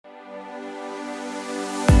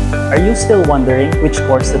Are you still wondering which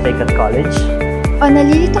course to take at college? O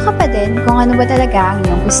nalilito ka pa din kung ano ba talaga ang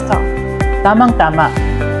iyong gusto? Tamang-tama.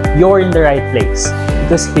 You're in the right place.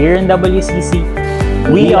 Because here in 𝗵𝗏𝐶C,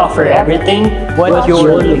 we offer everything what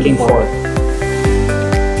you're looking for.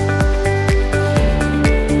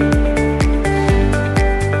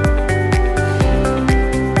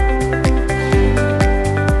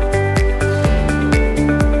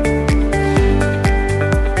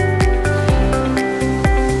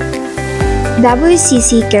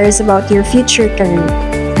 𝗵𝗏𝐶C cares about your future career.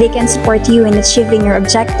 They can support you in achieving your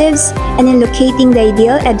objectives and in locating the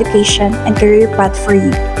ideal education and career path for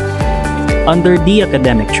you. Under the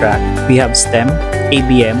academic track, we have STEM,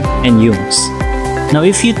 ABM, and HUMSS. Now,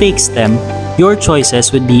 if you take STEM, your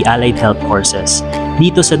choices would be allied health courses.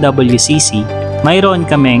 Dito sa 𝗵𝗏𝐶C, mayroon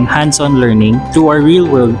kaming hands-on learning through our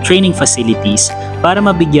real-world training facilities para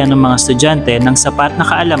mabigyan ng mga estudyante ng sapat na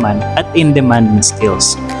kaalaman at in-demand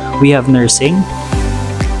skills. We have nursing,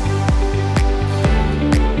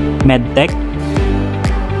 medtech,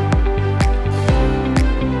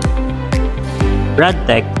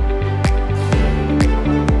 radtech,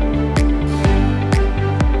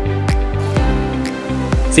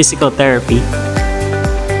 physical therapy,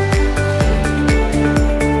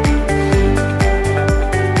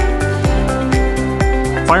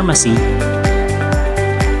 pharmacy,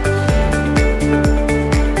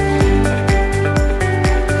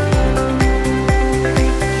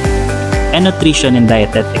 and nutrition and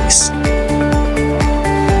dietetics.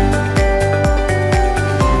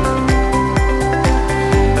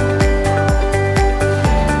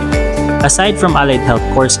 Aside from allied health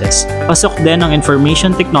courses, pasok din ang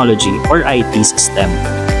information technology or IT system.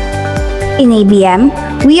 In ABM,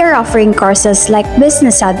 we are offering courses like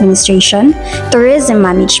Business Administration, Tourism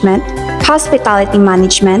Management, Hospitality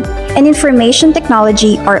Management, and Information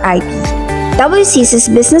Technology or IT. 𝗵𝗏𝐶C's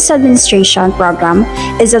Business Administration program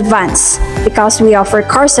is advanced because we offer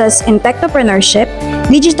courses in technopreneurship,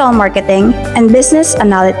 digital marketing, and business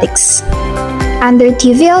analytics. Under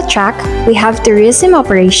TVL track, we have tourism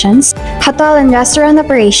operations, hotel and restaurant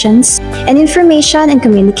operations, and information and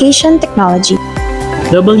communication technology.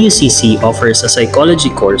 𝗵𝗏𝐶C offers a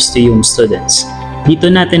psychology course to HUMSS students.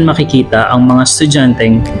 Dito natin makikita ang mga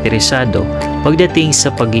estudyanteng interesado pagdating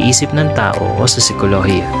sa pag-iisip ng tao o sa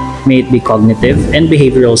psikolohiya. May it be cognitive and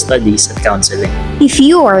behavioral studies at counseling. If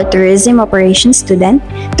you are a tourism operations student,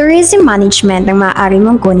 tourism management ang maaari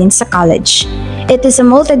mong kunin sa college. It is a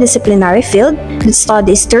multidisciplinary field that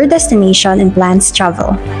studies tour destination and plans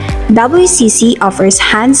travel. 𝗵𝗏𝐶C offers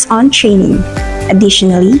hands-on training.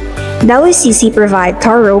 Additionally, 𝗵𝗏𝐶C provide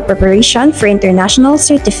thorough preparation for international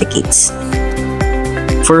certificates.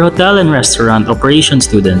 For hotel and restaurant operation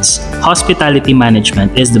students, hospitality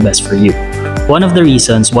management is the best for you. One of the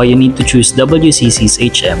reasons why you need to choose 𝗵𝗏𝐶C's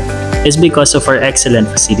HM is because of our excellent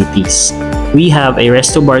facilities. We have a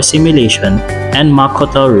resto bar simulation and mock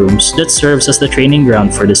hotel rooms that serves as the training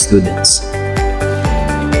ground for the students.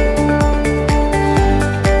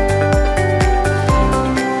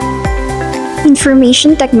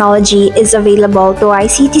 Information technology is available to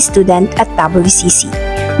ICT student at 𝗵𝗏𝐶C.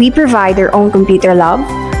 We provide our own computer lab,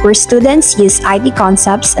 where students use IT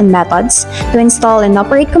concepts and methods to install and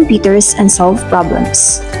operate computers and solve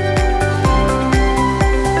problems.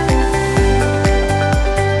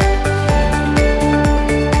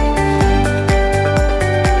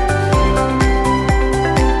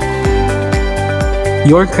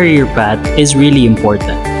 Your career path is really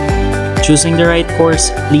important. Choosing the right course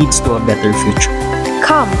leads to a better future.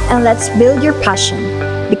 Come and let's build your passion.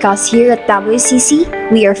 Because here at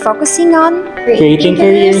𝗵𝗏𝐶C, we are focusing on Creating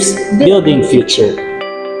careers, building future.